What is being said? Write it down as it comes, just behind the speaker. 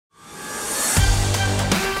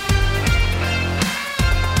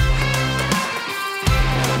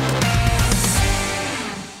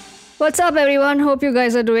What's up, everyone? Hope you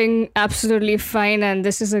guys are doing absolutely fine. And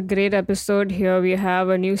this is a great episode. Here we have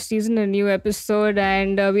a new season, a new episode,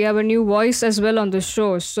 and we have a new voice as well on the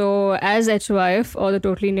show. So, as HYF or the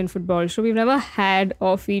Total Indian Football Show, we've never had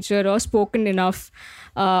or featured or spoken enough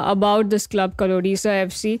about this club called Odisha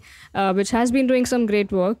FC, which has been doing some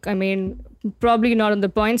great work. I mean, probably not on the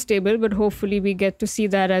points table, but hopefully we get to see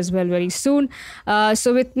that as well very soon.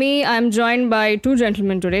 So with me, I'm joined by two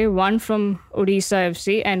gentlemen today, one from Odisha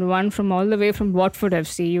FC and one from all the way from Watford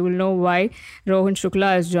FC. You will know why Rohan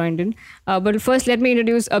Shukla has joined in. But first, let me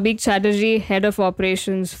introduce Abhik Chatterjee, Head of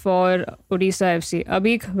Operations for Odisha FC.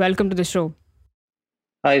 Abhik, welcome to the show.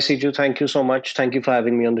 Hi, Siju. Thank you so much. Thank you for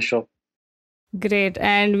having me on the show. Great.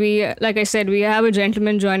 And we, like I said, we have a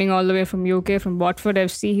gentleman joining all the way from UK, from Watford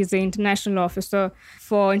FC. He's the international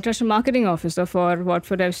marketing officer for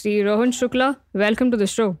Watford FC. Rohan Shukla, welcome to the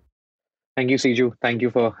show. Thank you, Siju. Thank you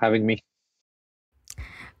for having me.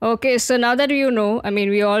 Okay, so now that you know, I mean,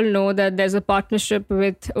 we all know that there's a partnership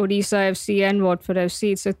with Odisha FC and Watford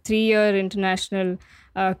FC. It's a 3-year international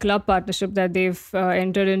club partnership that they've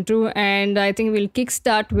entered into. And I think we'll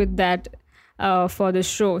kickstart with that for the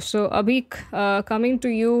show. So, Abhik, coming to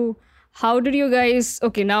you, how did you guys?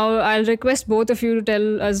 Okay, now I'll request both of you to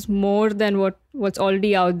tell us more than what's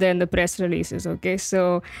already out there in the press releases. Okay,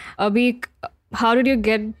 so Abhik, how did you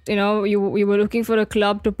get? You were looking for a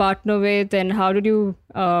club to partner with, and how did you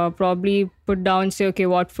probably put down say, okay,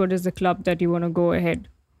 Watford is the club that you want to go ahead?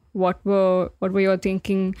 What were you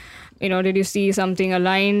thinking? Did you see something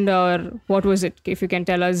aligned, or what was it? If you can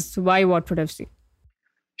tell us why Watford FC.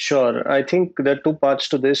 Sure. I think there are two parts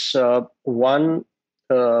to this. One,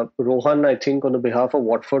 Rohan, I think, on the behalf of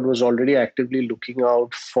Watford, was already actively looking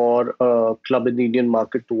out for a club in the Indian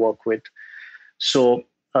market to work with. So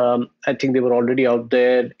I think they were already out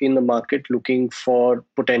there in the market looking for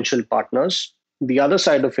potential partners. The other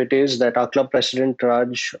side of it is that our club president,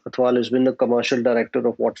 Raj Athwal, has been the commercial director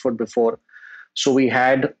of Watford before. So we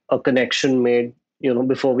had a connection made,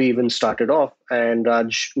 before we even started off. And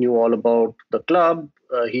Raj knew all about the club.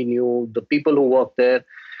 He knew the people who work there,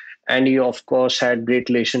 and he, of course, had great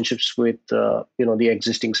relationships with, the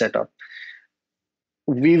existing setup.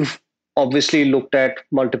 We've obviously looked at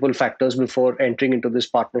multiple factors before entering into this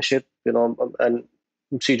partnership. And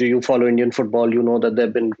CJ, you follow Indian football. You know that there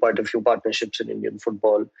have been quite a few partnerships in Indian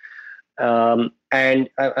football. And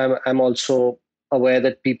I'm also aware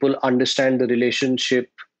that people understand the relationship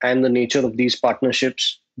and the nature of these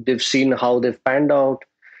partnerships. They've seen how they've panned out,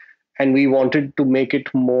 and we wanted to make it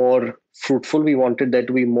more fruitful. We wanted there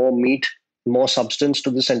to be more meat, more substance to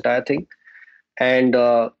this entire thing. And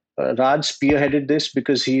Raj spearheaded this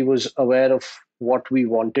because he was aware of what we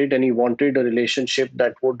wanted, and he wanted a relationship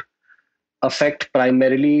that would affect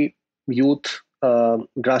primarily youth,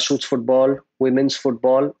 grassroots football, women's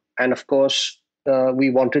football, and of course, we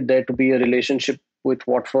wanted there to be a relationship with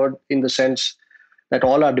Watford in the sense that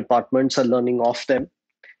all our departments are learning off them.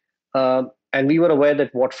 And we were aware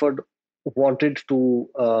that Watford wanted to,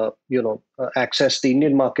 access the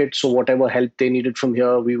Indian market. So whatever help they needed from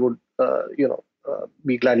here, we would,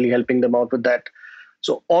 be gladly helping them out with that.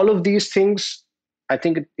 So all of these things, I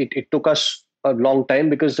think it took us a long time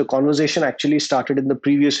because the conversation actually started in the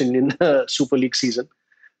previous Indian Super League season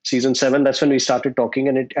 7. That's when we started talking,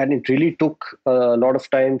 and it really took a lot of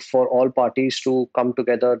time for all parties to come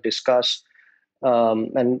together, discuss,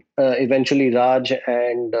 and eventually Raj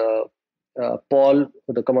and Paul,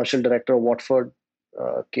 the commercial director of Watford,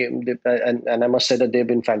 came, and I must say that they've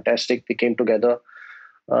been fantastic. They came together,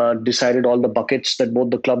 decided all the buckets that both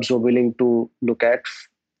the clubs were willing to look at,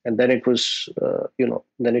 and then it was,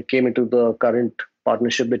 then it came into the current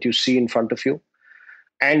partnership that you see in front of you.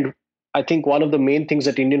 And I think one of the main things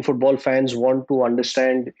that Indian football fans want to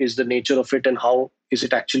understand is the nature of it and how is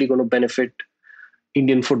it actually going to benefit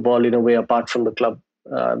Indian football in a way apart from the club,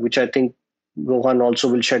 which I think Rohan also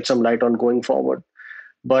will shed some light on going forward.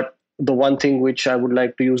 But the one thing which I would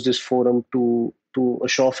like to use this forum to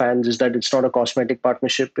assure fans is that it's not a cosmetic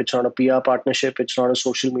partnership, it's not a PR partnership, it's not a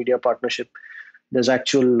social media partnership. There's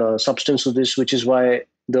actual substance to this, which is why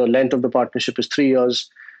the length of the partnership is 3 years.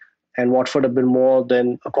 And Watford have been more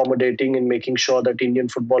than accommodating in making sure that Indian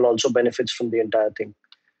football also benefits from the entire thing.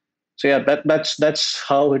 So yeah, that's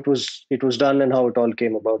how it was done and how it all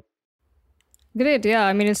came about. Great. Yeah.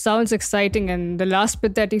 I mean, it sounds exciting. And the last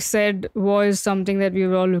bit that you said was something that we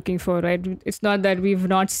were all looking for, right? It's not that we've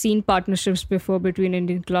not seen partnerships before between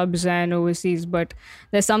Indian clubs and overseas, but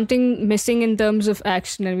there's something missing in terms of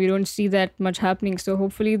action, and we don't see that much happening. So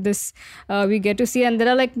hopefully, this we get to see. And there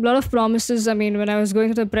are like a lot of promises. I mean, when I was going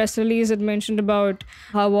through the press release, it mentioned about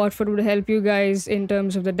how Watford would help you guys in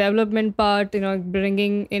terms of the development part,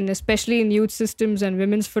 bringing in, especially in youth systems and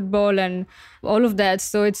women's football and all of that.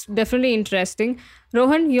 So it's definitely interesting.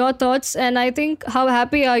 Rohan, your thoughts? And I think, how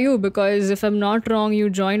happy are you? Because if I'm not wrong, you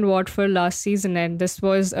joined Watford last season, and this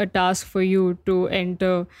was a task for you to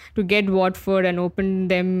enter, to get Watford and open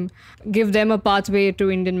them, give them a pathway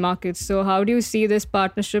to Indian markets. So, how do you see this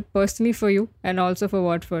partnership personally for you and also for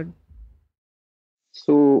Watford?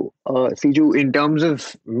 So, Siju, in terms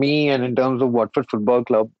of me and in terms of Watford Football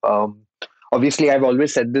Club, obviously I've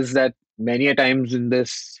always said this, that many a times in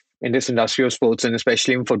this industry of sports, and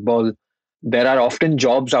especially in football, there are often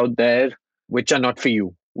jobs out there which are not for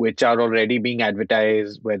you, which are already being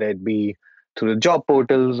advertised, whether it be through the job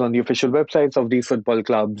portals on the official websites of these football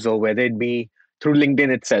clubs, or whether it be through LinkedIn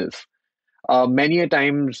itself. Many a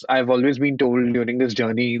times I've always been told during this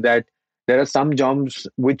journey that there are some jobs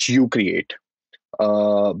which you create,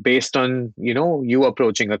 based on you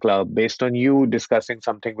approaching a club, based on you discussing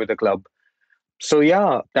something with a club. So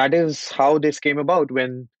yeah, that is how this came about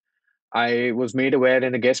when I was made aware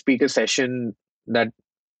in a guest speaker session that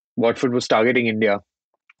Watford was targeting India,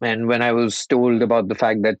 and when I was told about the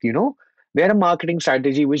fact that they had a marketing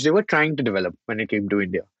strategy which they were trying to develop when it came to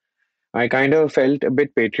India, I kind of felt a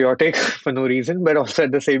bit patriotic for no reason, but also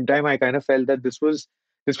at the same time I kind of felt that this was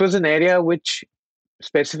an area which,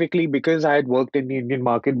 specifically because I had worked in the Indian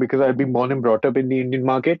market, because I'd been born and brought up in the Indian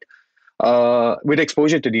market, with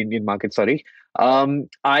exposure to the Indian market, sorry,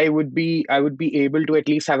 I would be able to at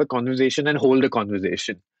least have a conversation and hold a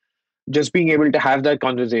conversation. Just being able to have that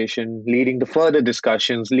conversation, leading to further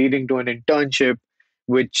discussions, leading to an internship,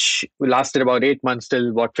 which lasted about 8 months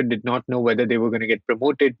till Watford did not know whether they were going to get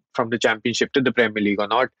promoted from the Championship to the Premier League or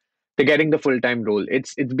not. To getting the full time role,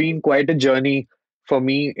 it's been quite a journey for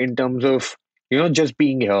me in terms of just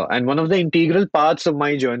being here. And one of the integral parts of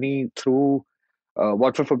my journey through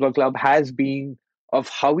Watford Football Club has been of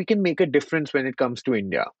how we can make a difference when it comes to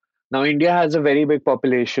India. Now, India has a very big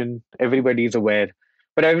population, everybody is aware,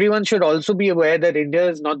 but everyone should also be aware that India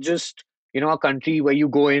is not just a country where you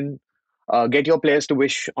go in, get your players to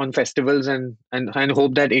wish on festivals, and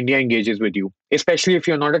hope that India engages with you, especially if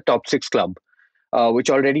you're not a top six club, which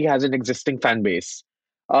already has an existing fan base.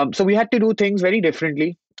 So we had to do things very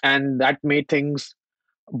differently, and that made things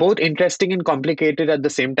both interesting and complicated at the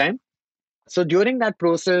same time. So during that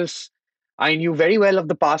process, I knew very well of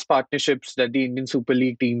the past partnerships that the Indian Super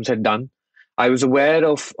League teams had done. I was aware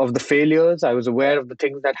of the failures. I was aware of the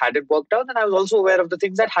things that hadn't worked out, and I was also aware of the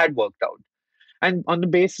things that had worked out. And on the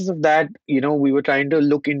basis of that, we were trying to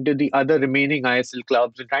look into the other remaining ISL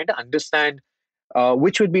clubs and trying to understand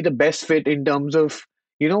which would be the best fit in terms of,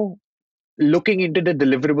 you know, looking into the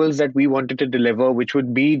deliverables that we wanted to deliver, which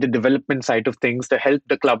would be the development side of things to help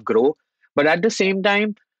the club grow, but at the same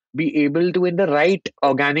time, be able to, in the right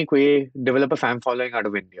organic way, develop a fan following out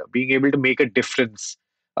of India, being able to make a difference,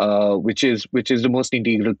 which is the most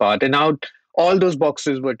integral part. And now all those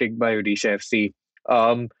boxes were ticked by Odisha FC.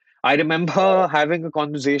 Um, I remember having a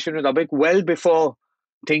conversation with Abik well before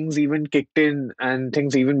things even kicked in and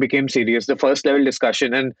things even became serious. The first level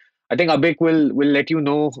discussion, and I think Abik will let you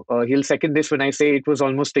know. He'll second this when I say it was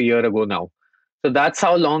almost a year ago now. So that's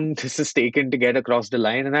how long this has taken to get across the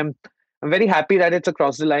line, and I'm very happy that it's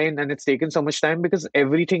across the line and it's taken so much time because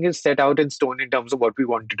everything is set out in stone in terms of what we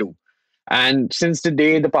want to do. And since the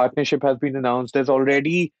day the partnership has been announced, there's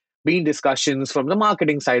already been discussions from the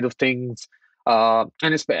marketing side of things,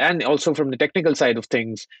 and also from the technical side of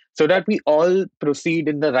things, so that we all proceed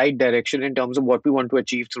in the right direction in terms of what we want to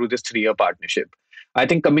achieve through this 3 year partnership. I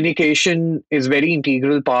think communication is very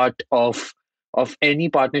integral part of any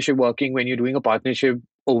partnership working when you're doing a partnership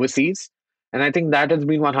overseas, and I think that has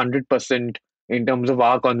been 100% in terms of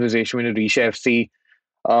our conversation with Risha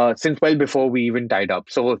FC, since well before we even tied up.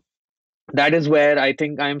 So that is where I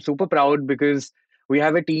think I am super proud because we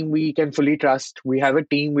have a team we can fully trust. We have a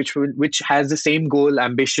team which has the same goal,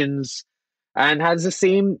 ambitions, and has the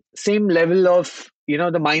same level of the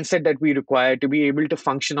mindset that we require to be able to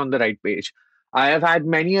function on the right page. I have had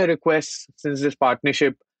many a requests since this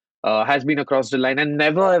partnership has been across the line, and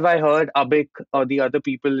never have I heard Abik or the other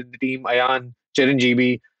people in the team, Ayan,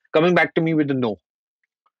 Chiranjeevi, coming back to me with a no.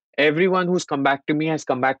 Everyone who's come back to me has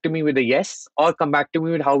come back to me with a yes, or come back to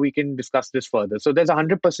me with how we can discuss this further. So there's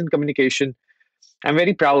 100% communication. I'm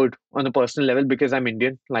very proud on a personal level because I'm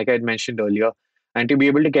Indian, like I had mentioned earlier. And to be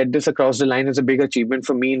able to get this across the line is a big achievement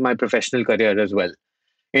for me in my professional career as well.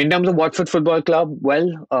 In terms of Watford Football Club,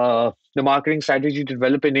 well, the marketing strategy to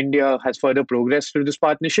develop in India has further progressed through this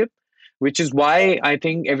partnership, which is why I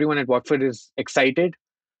think everyone at Watford is excited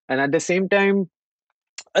and at the same time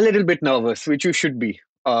a little bit nervous, which you should be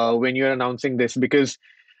when you're announcing this, because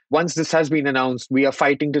once this has been announced, we are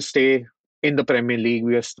fighting to stay in the Premier League.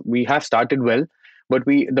 We have started well, but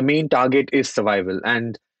we the main target is survival.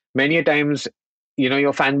 And many a times,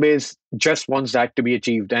 your fan base just wants that to be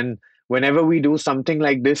achieved. And whenever we do something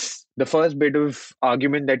like this, the first bit of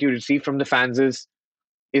argument that you receive from the fans is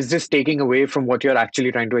this taking away from what you're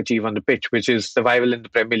actually trying to achieve on the pitch, which is survival in the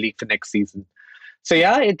Premier League for next season. So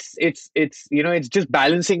yeah, it's just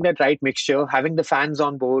balancing that right mixture, having the fans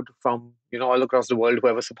on board from all across the world,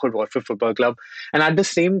 whoever support Watford Football Club, and at the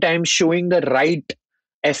same time showing the right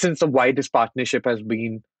essence of why this partnership has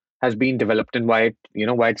been developed and why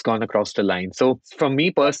it's gone across the line. So for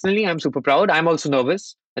me personally, I'm super proud. I'm also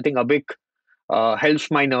nervous. I think Abik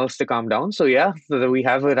helps my nerves to calm down. So yeah, so that we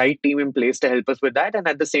have a right team in place to help us with that, and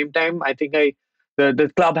at the same time, I think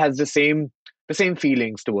the club has the same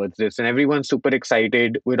feelings towards this, and everyone's super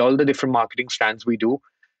excited with all the different marketing strands we do,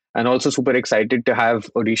 and also super excited to have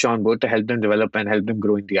Odisha on board to help them develop and help them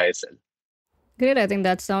grow in the ISL. Great. I think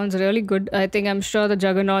that sounds really good. I think I'm sure the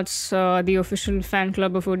Juggernauts, the official fan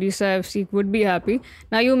club of Odisha FC, would be happy.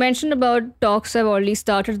 Now, you mentioned about talks have already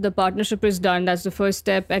started. The partnership is done. That's the first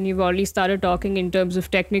step. And you've already started talking in terms of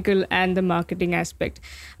technical and the marketing aspect.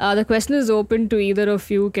 The question is open to either of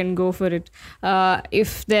you, can go for it.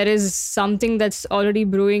 If there is something that's already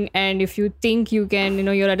brewing and if you think you can,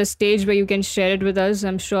 you're at a stage where you can share it with us,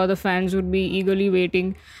 I'm sure the fans would be eagerly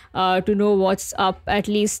waiting to know what's up, at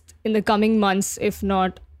least in the coming months, if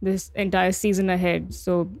not this entire season ahead.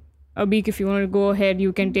 So, Abik, if you want to go ahead,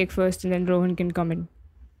 you can take first and then Rohan can come in.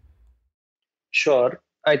 Sure.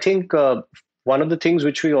 I think one of the things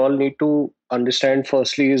which we all need to understand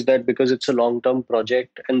firstly is that because it's a long term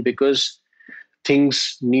project and because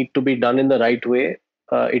things need to be done in the right way,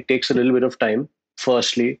 it takes a little bit of time,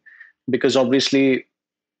 firstly, because obviously,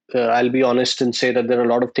 I'll be honest and say that there are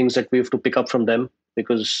a lot of things that we have to pick up from them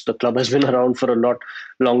because the club has been around for a lot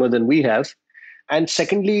longer than we have. And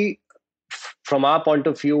secondly, from our point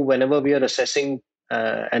of view, whenever we are assessing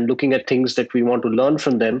and looking at things that we want to learn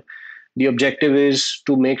from them, the objective is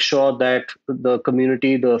to make sure that the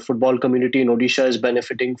community, the football community in Odisha, is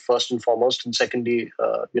benefiting first and foremost, and secondly,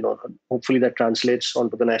 hopefully that translates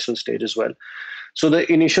onto the national stage as well. So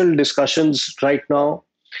the initial discussions right now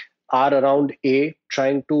are around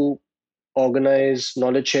trying to organize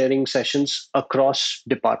knowledge sharing sessions across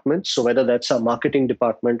departments. So whether that's our marketing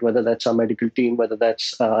department, whether that's our medical team, whether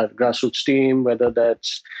that's our grassroots team, whether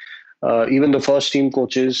that's even the first team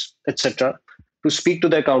coaches, etc., to speak to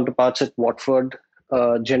their counterparts at Watford,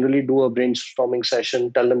 generally do a brainstorming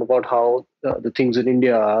session, tell them about how the things in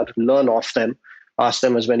India are, learn off them, ask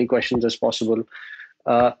them as many questions as possible,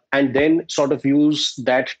 and then sort of use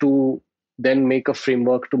that to then make a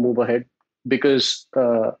framework to move ahead. Because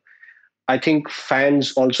I think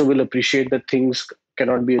fans also will appreciate that things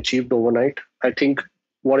cannot be achieved overnight. I think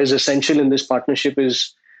what is essential in this partnership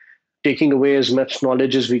is taking away as much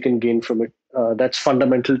knowledge as we can gain from it. That's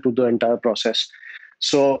fundamental to the entire process.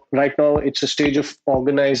 So right now it's a stage of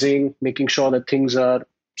organizing, making sure that things are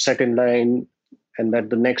set in line and that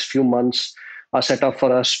the next few months are set up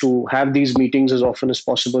for us to have these meetings as often as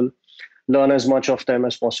possible, learn as much of them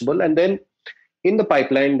as possible. And then in the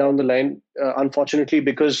pipeline down the line, unfortunately,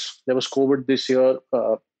 because there was COVID this year,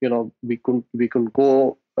 we couldn't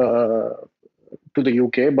go to the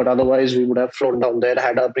UK, but otherwise we would have flown down there,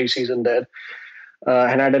 had our preseason there,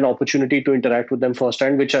 and had an opportunity to interact with them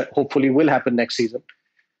firsthand, which hopefully will happen next season.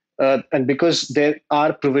 And because there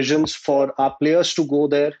are provisions for our players to go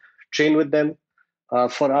there, train with them,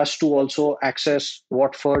 for us to also access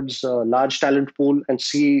Watford's large talent pool and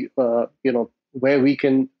see, where we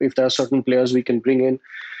can, if there are certain players we can bring in,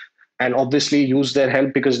 and obviously use their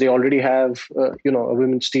help because they already have, a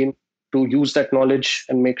women's team, to use that knowledge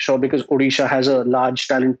and make sure, because Odisha has a large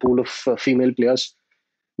talent pool of female players.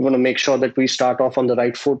 We want to make sure that we start off on the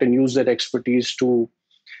right foot and use that expertise to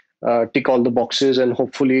tick all the boxes and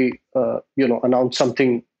hopefully, announce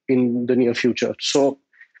something in the near future. So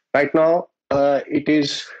right now, it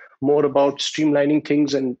is more about streamlining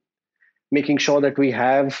things and making sure that we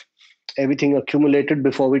have everything accumulated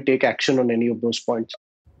before we take action on any of those points.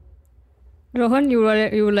 Rohan, you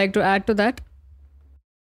would like to add to that?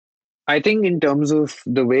 I think in terms of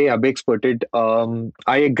the way Abix put it,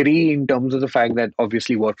 I agree in terms of the fact that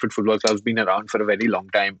obviously Watford Football Club has been around for a very long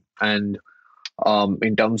time, and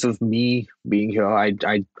In terms of me being here,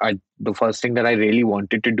 the first thing that I really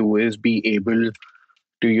wanted to do is be able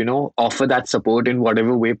to, offer that support in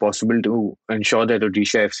whatever way possible to ensure that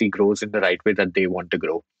Odisha FC grows in the right way that they want to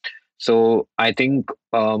grow. So I think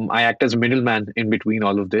I act as a middleman in between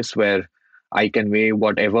all of this, where I convey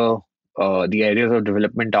whatever the areas of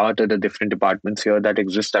development are to the different departments here that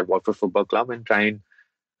exist at Watford Football Club, and try and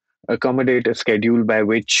accommodate a schedule by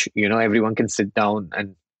which everyone can sit down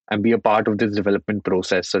and be a part of this development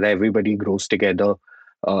process, so that everybody grows together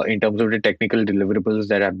in terms of the technical deliverables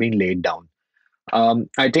that have been laid down.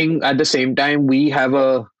 I think at the same time, we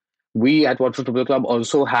at Watford Football Club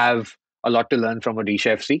also have a lot to learn from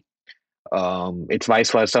Odisha FC. It's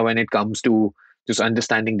vice versa when it comes to just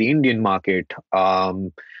understanding the Indian market.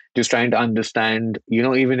 Just trying to understand,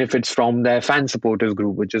 even if it's from their fan supporters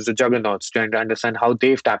group, which is the Juggernauts, trying to understand how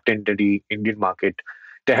they've tapped into the Indian market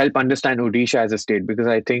to help understand Odisha as a state. Because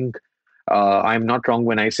I think I'm not wrong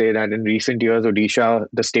when I say that in recent years, Odisha,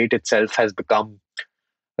 the state itself, has become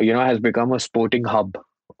a sporting hub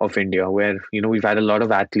of India, where we've had a lot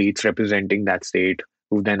of athletes representing that state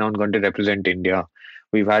who've then on gone to represent India.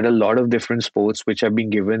 We've had a lot of different sports which have been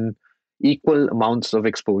given equal amounts of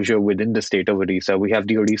exposure within the state of Odisha. We have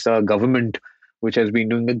the Odisha government, which has been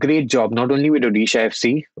doing a great job, not only with Odisha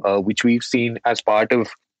FC, which we've seen as part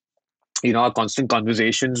of our constant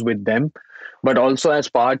conversations with them, but also as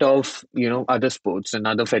part of other sports and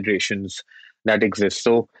other federations that exist.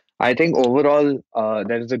 So I think overall,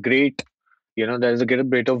 there is a great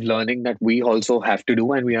bit of learning that we also have to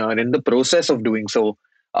do, and we are in the process of doing so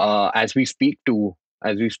as we speak to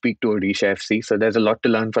Odisha FC. So there's a lot to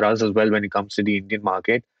learn for us as well when it comes to the Indian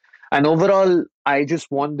market. And overall, I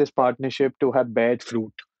just want this partnership to have bared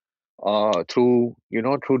fruit through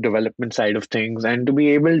development side of things, and to be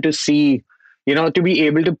able to see, to be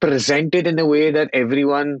able to present it in a way that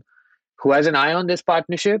everyone who has an eye on this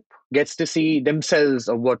partnership gets to see themselves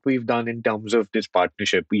of what we've done in terms of this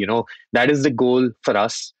partnership. That is the goal for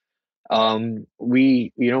us.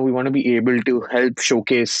 We want to be able to help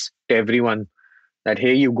showcase to everyone that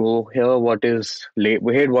here you go, here what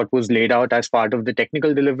was laid out as part of the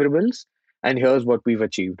technical deliverables, and here's what we've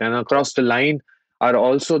achieved. And across the line are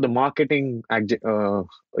also the marketing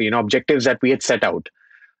objectives that we had set out.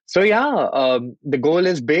 So yeah, the goal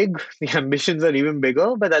is big, the ambitions are even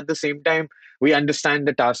bigger, but at the same time, we understand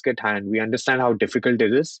the task at hand. We understand how difficult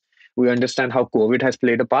it is. We understand how COVID has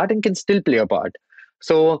played a part and can still play a part.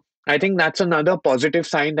 So I think that's another positive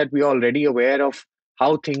sign that we are already aware of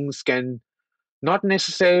how things can not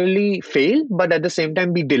necessarily fail, but at the same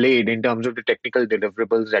time be delayed in terms of the technical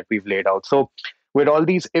deliverables that we've laid out. So with all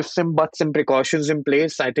these ifs and buts and precautions in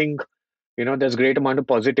place, I think there's great amount of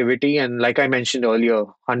positivity, and like I mentioned earlier,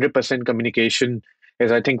 100% communication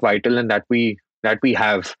is, I think, vital, and that we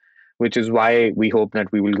have, which is why we hope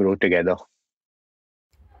that we will grow together.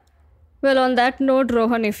 Well, on that note,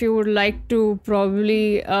 Rohan, if you would like to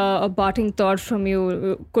probably a parting thought from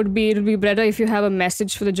you, it'll be better if you have a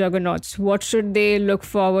message for the Juggernauts. What should they look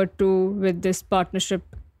forward to with this partnership?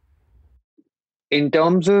 In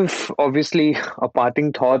terms of obviously a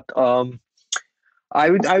parting thought, I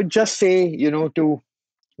would just say, to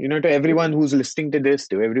everyone who's listening to this,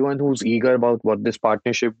 to everyone who's eager about what this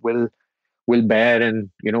partnership will bear, and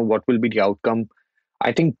what will be the outcome.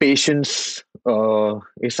 I think patience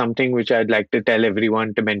is something which I'd like to tell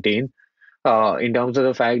everyone to maintain. In terms of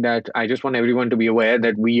the fact that I just want everyone to be aware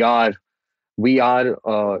that we are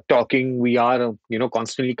talking, we are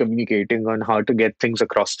constantly communicating on how to get things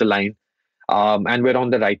across the line, and we're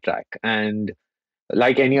on the right track. And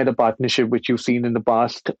like any other partnership which you've seen in the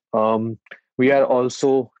past, we are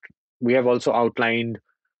also we have also outlined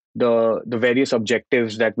the various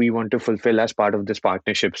objectives that we want to fulfill as part of this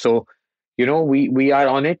partnership. So we are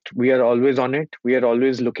on it. We are always on it. We are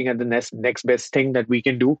always looking at the next best thing that we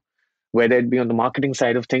can do, whether it be on the marketing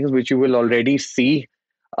side of things, which you will already see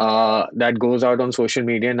that goes out on social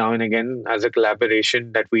media now and again as a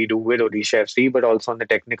collaboration that we do with Odisha FC, but also on the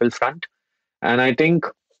technical front. And I think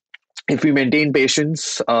if we maintain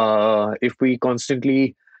patience, if we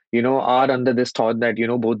constantly, are under this thought that,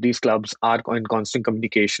 both these clubs are in constant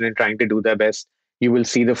communication and trying to do their best, you will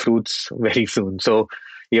see the fruits very soon. So,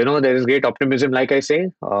 there is great optimism, like I say,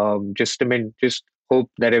 just hope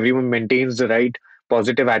that everyone maintains the right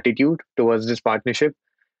positive attitude towards this partnership,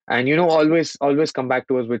 and always come back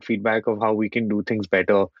to us with feedback of how we can do things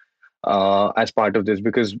better as part of this,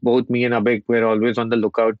 because both me and Abek, we're always on the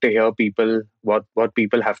lookout to hear what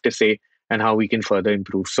people have to say and how we can further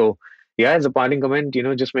improve. So yeah, as a parting comment,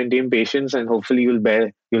 just maintain patience, and hopefully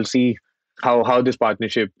you'll see how this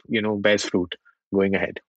partnership bears fruit going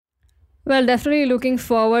ahead. Well, definitely looking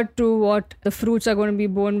forward to what the fruits are going to be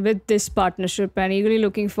born with this partnership, and eagerly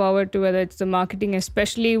looking forward to whether it's the marketing,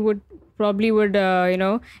 especially would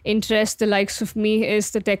interest the likes of me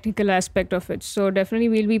is the technical aspect of it. So definitely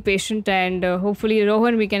we'll be patient, and hopefully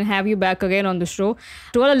Rohan, we can have you back again on the show.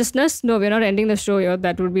 To all our listeners, no, we're not ending the show here.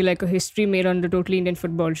 That would be like a history made on the Totally Indian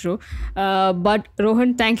Football Show. But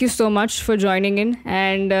Rohan, thank you so much for joining in,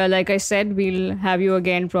 and like I said, we'll have you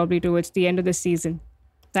again probably towards the end of the season.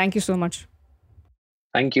 Thank you so much.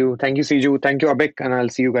 Thank you, Siju. Thank you, Abik, and I'll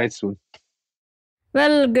see you guys soon.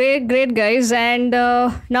 Well, great, great, guys. And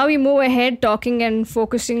now we move ahead talking and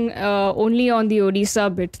focusing only on the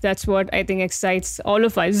Odisha bit. That's what I think excites all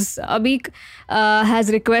of us. Abik has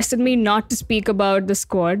requested me not to speak about the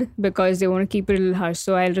squad because they want to keep it a little hush.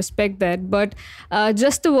 So I'll respect that. But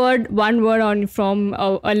just one word on from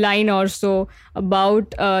a line or so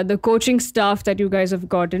about the coaching staff that you guys have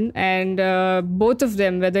gotten. And both of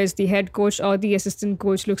them, whether it's the head coach or the assistant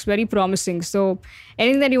coach, looks very promising. So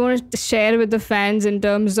anything that you want to share with the fans in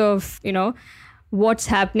terms of, what's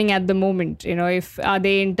happening at the moment? If are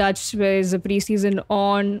they in touch with the preseason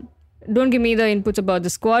on? Don't give me the inputs about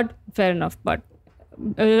the squad, fair enough, but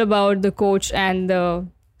a little about the coach and the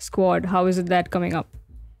squad. How is it that coming up?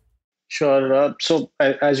 Sure.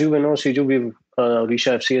 As you know, Siju, we've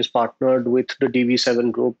Risha FC has partnered with the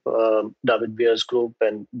DV7 group, David Beer's group,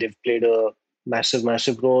 and they've played a massive,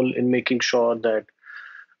 massive role in making sure that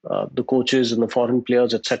the coaches and the foreign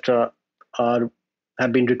players, etc., are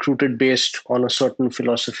have been recruited based on a certain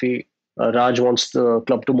philosophy. Raj wants the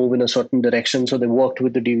club to move in a certain direction, so they worked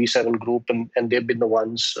with the DV7 group, and they've been the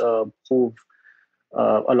ones who,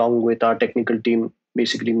 along with our technical team,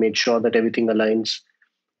 basically made sure that everything aligns.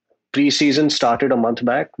 Pre-season started a month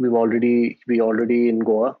back. We already in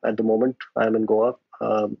Goa at the moment. I'm in Goa.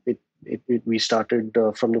 We started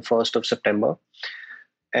from the 1st of September,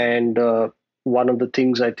 and one of the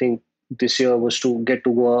things I think this year was to get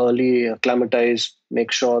to go early, acclimatize,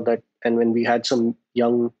 make sure that, and when we had some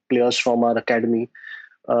young players from our academy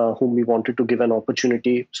whom we wanted to give an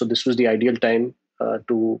opportunity, so this was the ideal time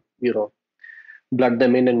to blood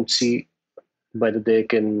them in and see whether they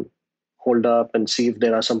can hold up and see if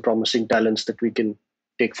there are some promising talents that we can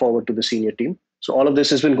take forward to the senior team. So all of this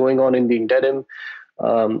has been going on in the interim.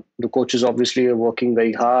 The coaches obviously are working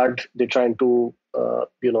very hard. They're trying to,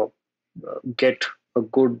 get a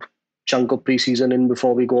good chunk of preseason in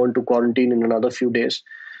before we go into quarantine in another few days.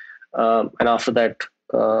 And after that,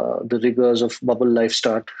 the rigors of bubble life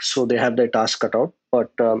start. So they have their task cut out.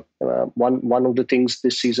 But one of the things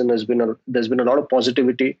this season there's been a lot of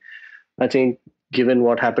positivity. I think, given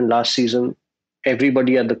what happened last season,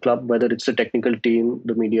 everybody at the club, whether it's the technical team,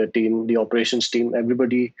 the media team, the operations team,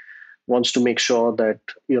 everybody wants to make sure that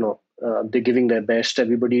they're giving their best.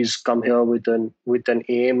 Everybody's come here with an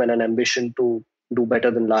aim and an ambition to do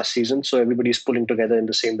better than last season. So everybody's pulling together in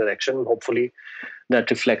the same direction. Hopefully,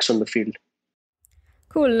 that reflects on the field.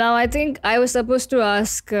 Cool. Now, I think I was supposed to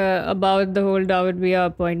ask about the whole David Villa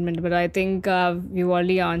appointment, but I think you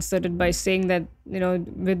already answered it by saying that,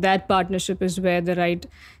 with that partnership is where the right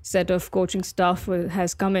set of coaching staff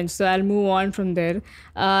has come in. So I'll move on from there.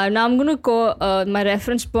 Now, I'm going to my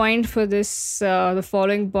reference point for this, the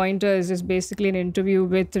following pointer is basically an interview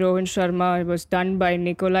with Rohan Sharma. It was done by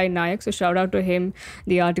Nikolai Nayak. So shout out to him.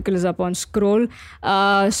 The article is up on Scroll.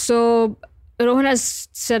 So Rohan has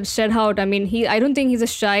said out. I mean, I don't think he's a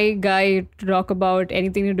shy guy to talk about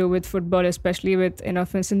anything to do with football, especially with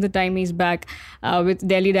since the time he's back with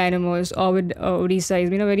Delhi Dynamos or with Odisha.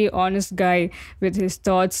 He's been a very honest guy with his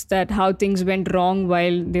thoughts that how things went wrong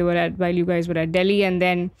while you guys were at Delhi, and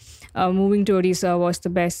then moving to Odisha was the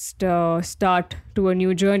best start to a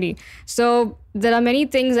new journey. So there are many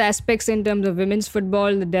things, aspects in terms of women's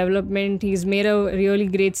football, the development. He's made a really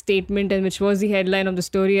great statement, and which was the headline of the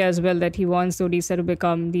story as well, that he wants Odisha to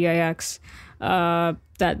become the Ajax.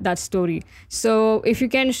 That story. So if you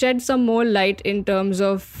can shed some more light in terms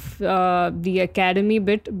of the academy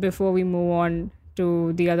bit before we move on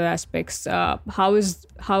to the other aspects.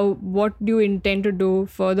 What do you intend to do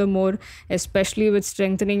furthermore, especially with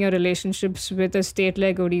strengthening your relationships with a state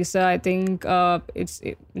like Odisha? I think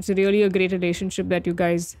it's really a great relationship that you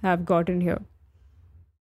guys have gotten here.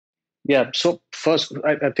 Yeah. So first,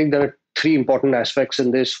 I think there are three important aspects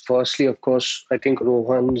in this. Firstly, of course, I think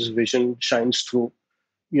Rohan's vision shines through.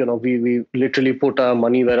 We literally put our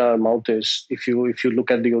money where our mouth is. If you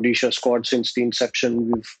look at the Odisha squad since the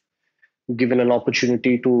inception, we've given an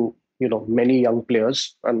opportunity to many young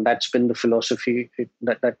players, and that's been the philosophy.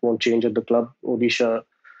 That won't change at the club. Odisha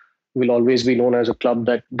will always be known as a club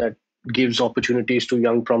that gives opportunities to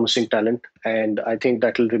young promising talent, and I think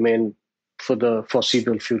that will remain for the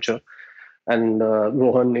foreseeable future. And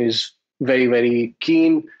Rohan is very, very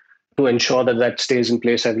keen to ensure that that stays in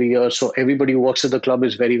place every year. So everybody who works at the club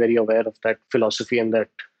is very, very aware of that philosophy and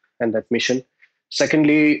that mission.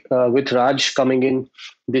 Secondly, with Raj coming in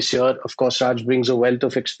this year, of course, Raj brings a wealth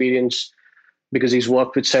of experience because he's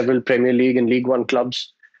worked with several Premier League and League One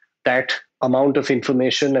clubs. That amount of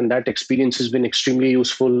information and that experience has been extremely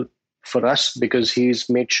useful for us because he's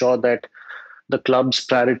made sure that the club's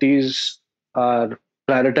priorities are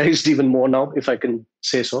prioritized even more now, if I can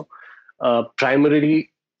say so. Primarily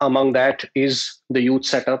among that is the youth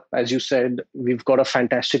setup. As you said, we've got a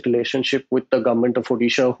fantastic relationship with the government of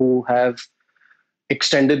Odisha, who have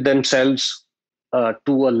extended themselves to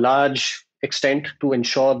a large extent to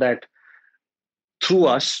ensure that through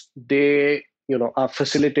us, they are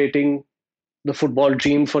facilitating the football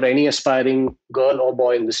dream for any aspiring girl or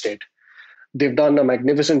boy in the state. They've done a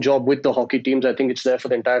magnificent job with the hockey teams. I think it's there for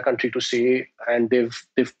the entire country to see, and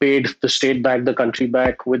they've paid the state back, the country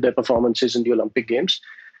back with their performances in the Olympic Games.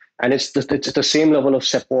 And it's the same level of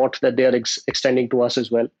support that they are extending to us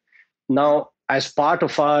as well. Now, as part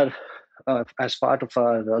of our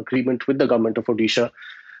agreement with the government of Odisha,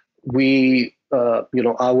 we are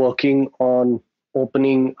working on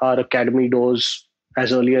opening our academy doors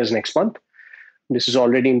as early as next month. This is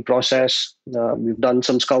already in process. We've done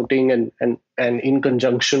some scouting, and in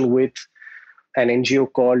conjunction with an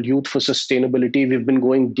NGO called Youth for Sustainability, we've been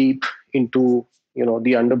going deep into the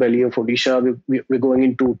underbelly of Odisha. We're going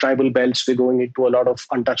into tribal belts. We're going into a lot of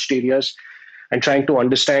untouched areas and trying to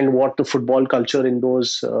understand what the football culture in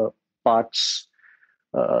those parts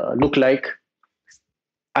look like.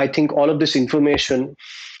 I think all of this information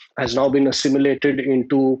has now been assimilated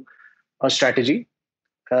into a strategy.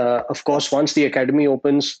 Of course, once the academy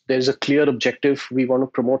opens, there's a clear objective. We want to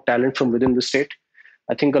promote talent from within the state.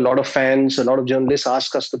 I think a lot of fans, a lot of journalists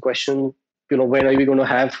ask us the question, when are we going to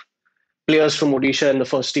have players from Odisha in the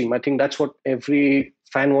first team? I think that's what every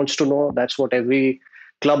fan wants to know. That's what every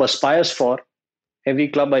club aspires for. Every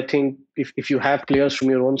club, I think, if you have players from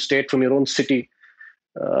your own state, from your own city,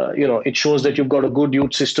 it shows that you've got a good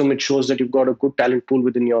youth system. It shows that you've got a good talent pool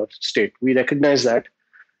within your state. We recognize that.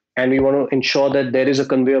 And we want to ensure that there is a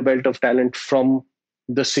conveyor belt of talent from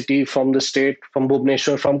the city, from the state, from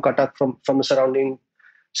Bhubaneswar, from Cuttack, from the surrounding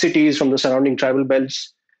cities, from the surrounding tribal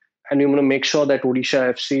belts. And we want to make sure that the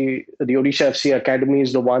Odisha FC Academy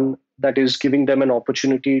is the one that is giving them an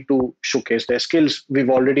opportunity to showcase their skills. We've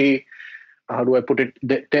already, how do I put it?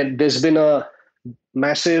 There's been a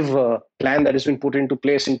massive plan that has been put into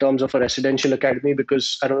place in terms of a residential academy,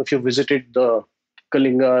 because I don't know if you've visited the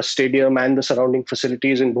Kalinga Stadium and the surrounding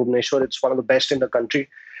facilities in Bhubaneswar. It's one of the best in the country.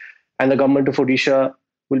 And the government of Odisha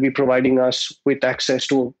will be providing us with access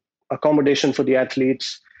to accommodation for the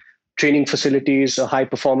athletes, training facilities, a high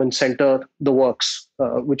performance center, the works,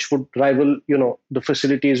 which would rival, the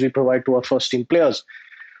facilities we provide to our first team players.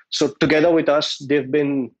 So together with us, they've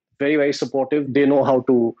been very, very supportive. They know how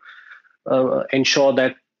to ensure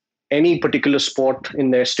that any particular sport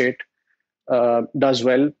in their state does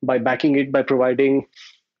well by backing it, by providing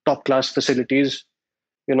top class facilities.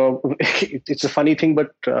 It's a funny thing,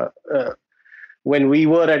 but when we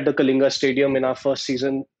were at the Kalinga Stadium in our first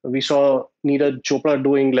season, we saw Neeraj Chopra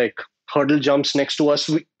doing like hurdle jumps next to us.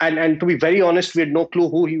 And to be very honest, we had no clue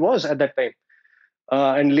who he was at that time.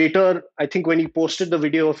 And later, I think when he posted the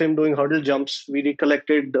video of him doing hurdle jumps, we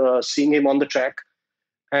recollected seeing him on the track.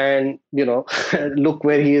 And, look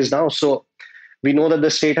where he is now. So we know that the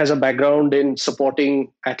state has a background in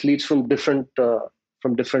supporting athletes from different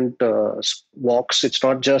walks. It's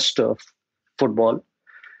not just football.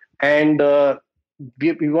 And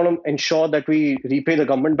we want to ensure that we repay the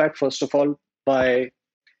government back, first of all, by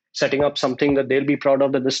setting up something that they'll be proud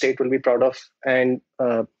of, that the state will be proud of. And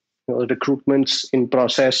recruitment's in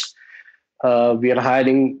process. We are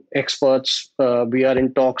hiring experts. We are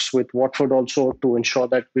in talks with Watford also to ensure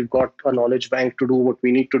that we've got a knowledge bank to do what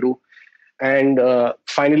we need to do. And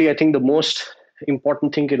finally, I think the most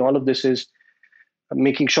important thing in all of this is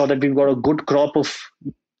making sure that we've got a good crop of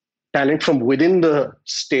talent from within the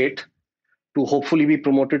state to hopefully be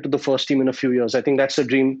promoted to the first team in a few years. I think that's a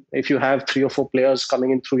dream. If you have 3 or 4 players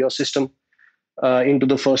coming in through your system into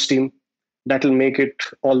the first team, that'll make it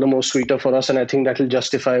all the more sweeter for us. And I think that'll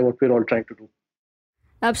justify what we're all trying to do.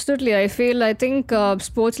 Absolutely. I think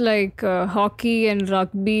sports like hockey and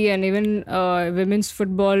rugby and even women's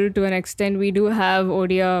football to an extent, we do have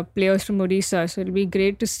Odia players from Odisha. So it'll be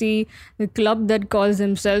great to see the club that calls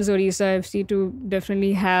themselves Odisha FC to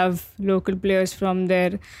definitely have local players from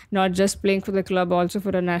there, not just playing for the club, also for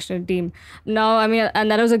a national team. Now, I mean,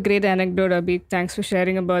 and that was a great anecdote, Abhi. Thanks for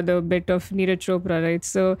sharing about the bit of Neeraj Chopra, right?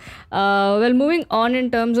 So, well, moving on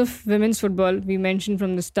in terms of women's football, we mentioned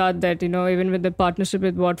from the start that, even with the partnership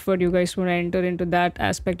with Watford, you guys want to enter into that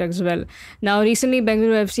aspect as well. Now, recently,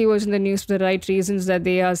 Bengaluru FC was in the news for the right reasons that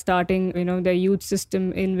they are starting, their youth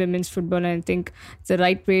system in women's football. And I think it's the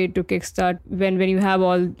right way to kickstart when you have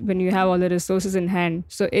all the resources in hand.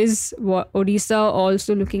 So, is Odisha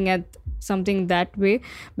also looking at something that way,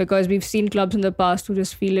 because we've seen clubs in the past who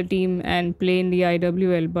just field a team and play in the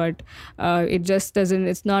IWL, but it just doesn't.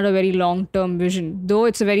 It's not a very long term vision, though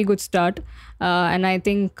it's a very good start. And I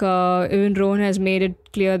think even Rohan has made it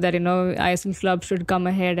clear that ISL clubs should come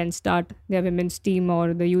ahead and start their women's team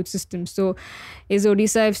or the youth system. So, is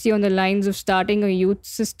Odisha FC on the lines of starting a youth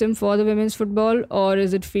system for the women's football, or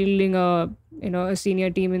is it fielding a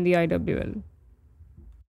senior team in the IWL?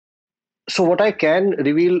 So what I can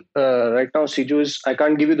reveal right now, Siju, is I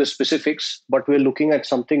can't give you the specifics, but we're looking at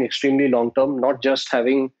something extremely long term, not just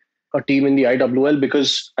having a team in the IWL,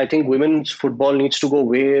 because I think women's football needs to go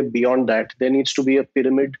way beyond that. There needs to be a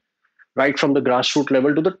pyramid right from the grassroots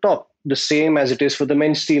level to the top, the same as it is for the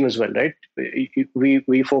men's team as well, right?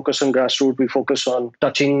 We focus on grassroots, we focus on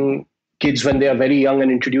touching kids when they are very young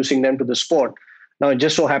and introducing them to the sport. Now, it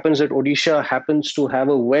just so happens that Odisha happens to have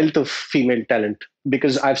a wealth of female talent,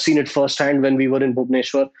 because I've seen it firsthand when we were in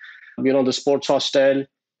Bhubaneswar, the sports hostel,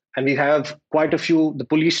 and we have quite a few, the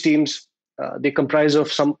police teams, they comprise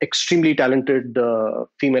of some extremely talented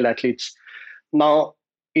female athletes. Now,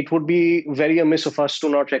 it would be very amiss of us to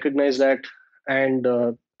not recognize that, and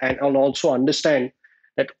and also understand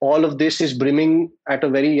that all of this is brimming at a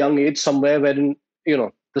very young age, somewhere wherein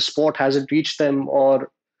the sport hasn't reached them,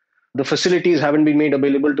 or the facilities haven't been made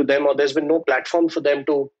available to them, or there's been no platform for them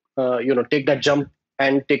to take that jump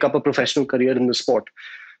and take up a professional career in the sport.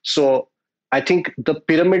 So I think the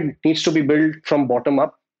pyramid needs to be built from bottom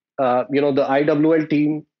up. The IWL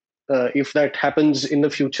team, if that happens in the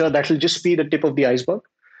future, that will just be the tip of the iceberg,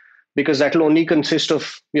 because that will only consist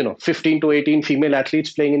of 15 to 18 female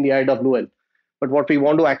athletes playing in the IWL. But what we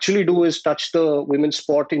want to actually do is touch the women's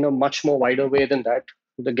sport in a much more wider way than that.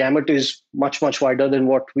 The gamut is much wider than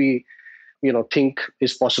what we think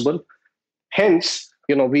is possible. Hence,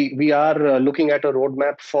 we are looking at a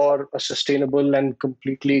roadmap for a sustainable and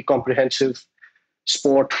completely comprehensive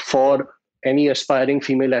sport for any aspiring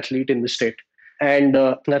female athlete in the state. And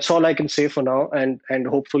that's all I can say for now. And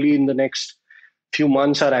hopefully in the next few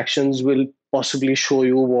months, our actions will possibly show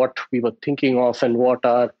you what we were thinking of and what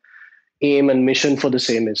our aim and mission for the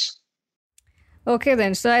same is. Okay,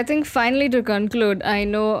 then. So I think finally to conclude,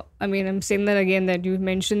 I'm saying that again, that you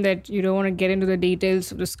mentioned that you don't want to get into the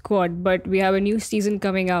details of the squad, but we have a new season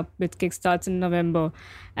coming up with kickstarts in November.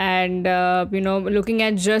 And, looking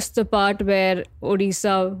at just the part where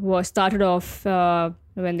Odisha was started off,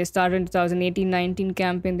 when they started in 2018-19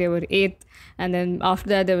 campaign, they were 8th. And then after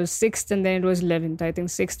that, there was 6th, and then it was 11th. I think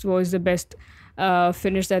 6th was the best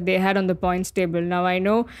finish that they had on the points table. Now, I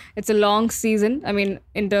know it's a long season. I mean,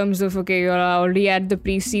 in terms of, okay, you're already at the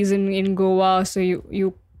preseason in Goa, so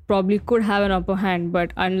you probably could have an upper hand.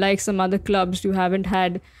 But unlike some other clubs, you haven't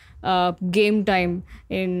had game time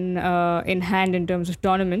in hand in terms of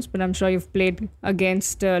tournaments, but I'm sure you've played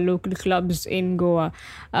against local clubs in Goa.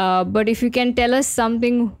 But if you can tell us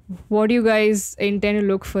something, what do you guys intend to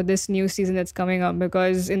look for this new season that's coming up?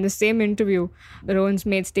 Because in the same interview, Rohan's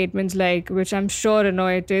made statements like, which I'm sure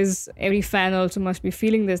it is, every fan also must be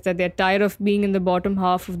feeling this, that they're tired of being in the bottom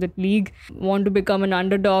half of the league, want to become an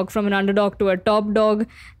underdog, from an underdog to a top dog,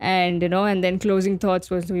 and then closing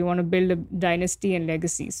thoughts was, we want to build a dynasty and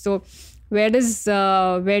legacy. So where do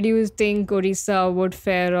you think Odisha would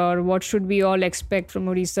fare, or what should we all expect from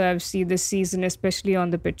Odisha FC this season, especially on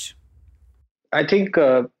the pitch? I think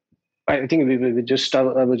I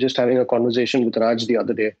was just having a conversation with Raj the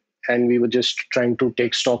other day, and we were just trying to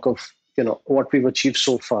take stock of what we've achieved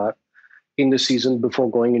so far in the season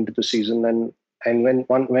before going into the season. And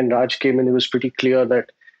when Raj came in, it was pretty clear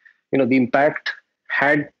that the impact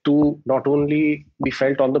had to not only be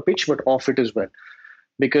felt on the pitch but off it as well.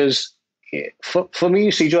 Because for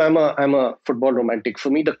me, Sijo, I'm a football romantic.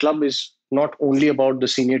 For me, the club is not only about the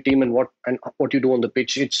senior team and what you do on the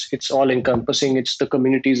pitch. It's all encompassing. It's the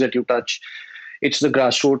communities that you touch. It's the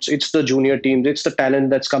grassroots. It's the junior teams. It's the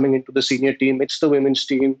talent that's coming into the senior team. It's the women's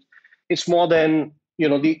team. It's more than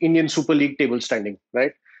the Indian Super League table standing,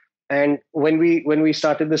 right? And when we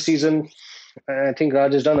started the season, I think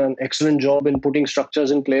Raj has done an excellent job in putting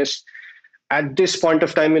structures in place. At this point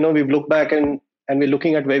of time, we've looked back and we're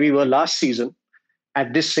looking at where we were last season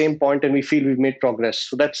at this same point, and we feel we've made progress.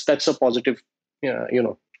 So that's a positive,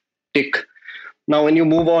 tick. Now, when you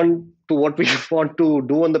move on to what we want to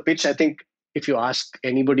do on the pitch, I think if you ask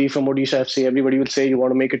anybody from Odisha FC, everybody will say you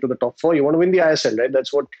want to make it to the top four, you want to win the ISL, right?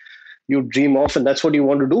 That's what you dream of, and that's what you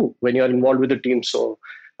want to do when you're involved with the team. So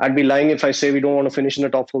I'd be lying if I say we don't want to finish in the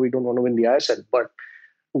top four, we don't want to win the ISL. But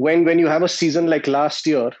when you have a season like last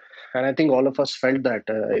year, and I think all of us felt that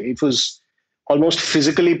it was almost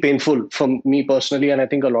physically painful for me personally, and I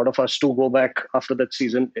think a lot of us to go back after that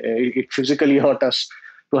season. It physically hurt us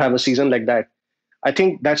to have a season like that. I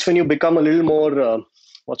think that's when you become a little more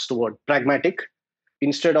what's the word, pragmatic,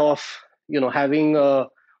 instead of having a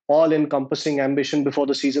all encompassing ambition before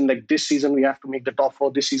the season, like this season we have to make the top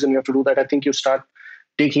four, this season we have to do that. I think you start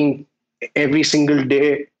taking every single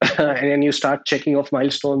day and then you start checking off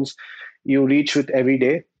milestones you reach with every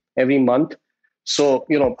day, every month. So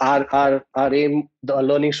our aim, the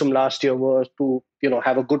learnings from last year were to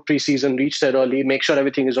have a good preseason, reach there early, make sure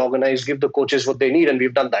everything is organized, give the coaches what they need, and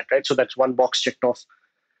we've done that, right? So that's one box checked off.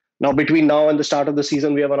 Now, between now and the start of the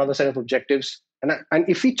season, we have another set of objectives, and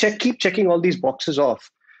if we keep checking all these boxes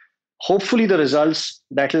off, hopefully the results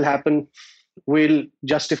that will happen will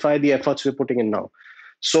justify the efforts we're putting in now.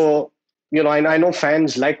 So I know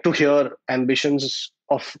fans like to hear ambitions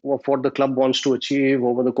of what the club wants to achieve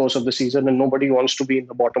over the course of the season, and nobody wants to be in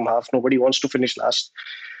the bottom half, nobody wants to finish last.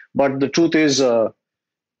 But the truth is,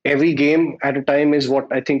 every game at a time is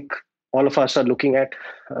what I think all of us are looking at.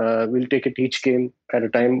 We'll take it each game at a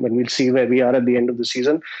time when we'll see where we are at the end of the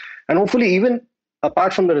season. And hopefully, even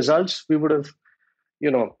apart from the results, we would have,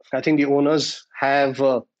 I think the owners have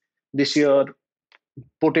this year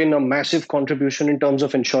put in a massive contribution in terms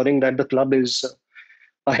of ensuring that the club is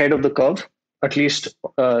ahead of the curve, at least,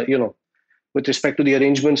 with respect to the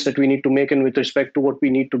arrangements that we need to make and with respect to what we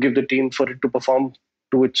need to give the team for it to perform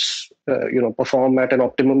to its, perform at an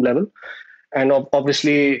optimum level. And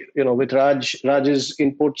obviously, with Raj's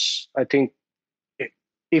inputs, I think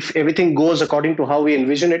if everything goes according to how we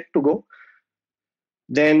envision it to go,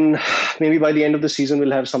 then maybe by the end of the season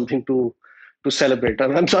we'll have something to celebrate.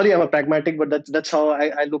 I'm sorry, I'm a pragmatic, but that's how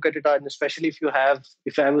I look at it. And especially if you have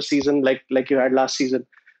a season like you had last season,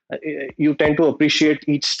 you tend to appreciate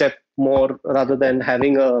each step more rather than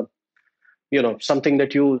having a something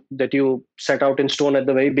that you set out in stone at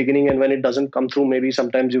the very beginning, and when it doesn't come through, maybe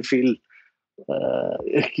sometimes you feel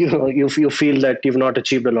you feel that you've not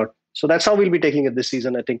achieved a lot. So that's how we'll be taking it this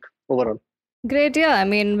season, I think, overall. Great, yeah. I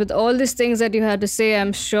mean, with all these things that you had to say,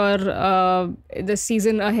 I'm sure the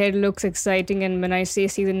season ahead looks exciting. And when I say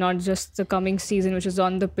season, not just the coming season, which is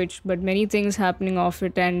on the pitch, but many things happening off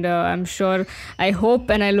it. And I'm sure, I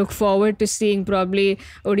hope and I look forward to seeing probably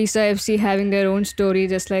Odisha FC having their own story,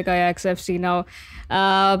 just like Ajax FC now.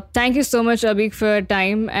 Thank you so much, Abhik, for your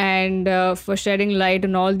time and for shedding light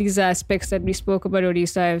on all these aspects that we spoke about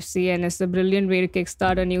Odisha FC. And it's a brilliant way to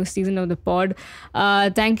kickstart a new season of the pod.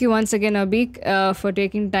 Thank you once again, Abhik, for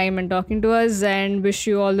taking time and talking to us, and wish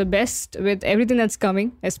you all the best with everything that's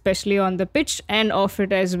coming, especially on the pitch and off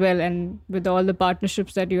it as well, and with all the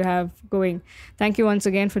partnerships that you have going. Thank you once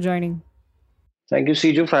again for joining. Thank you,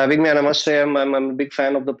 Siju, for having me. And I must say, I'm a big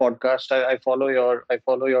fan of the podcast. I follow your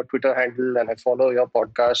Twitter handle and I follow your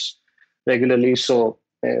podcast regularly. So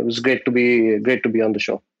it was great to be on the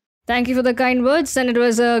show. Thank you for the kind words, and it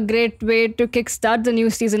was a great way to kickstart the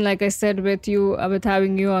new season. Like I said, with you, with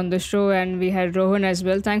having you on the show, and we had Rohan as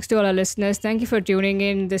well. Thanks to all our listeners. Thank you for tuning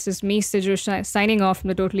in. This is me, Siju, signing off from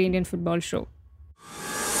the Totally Indian Football Show.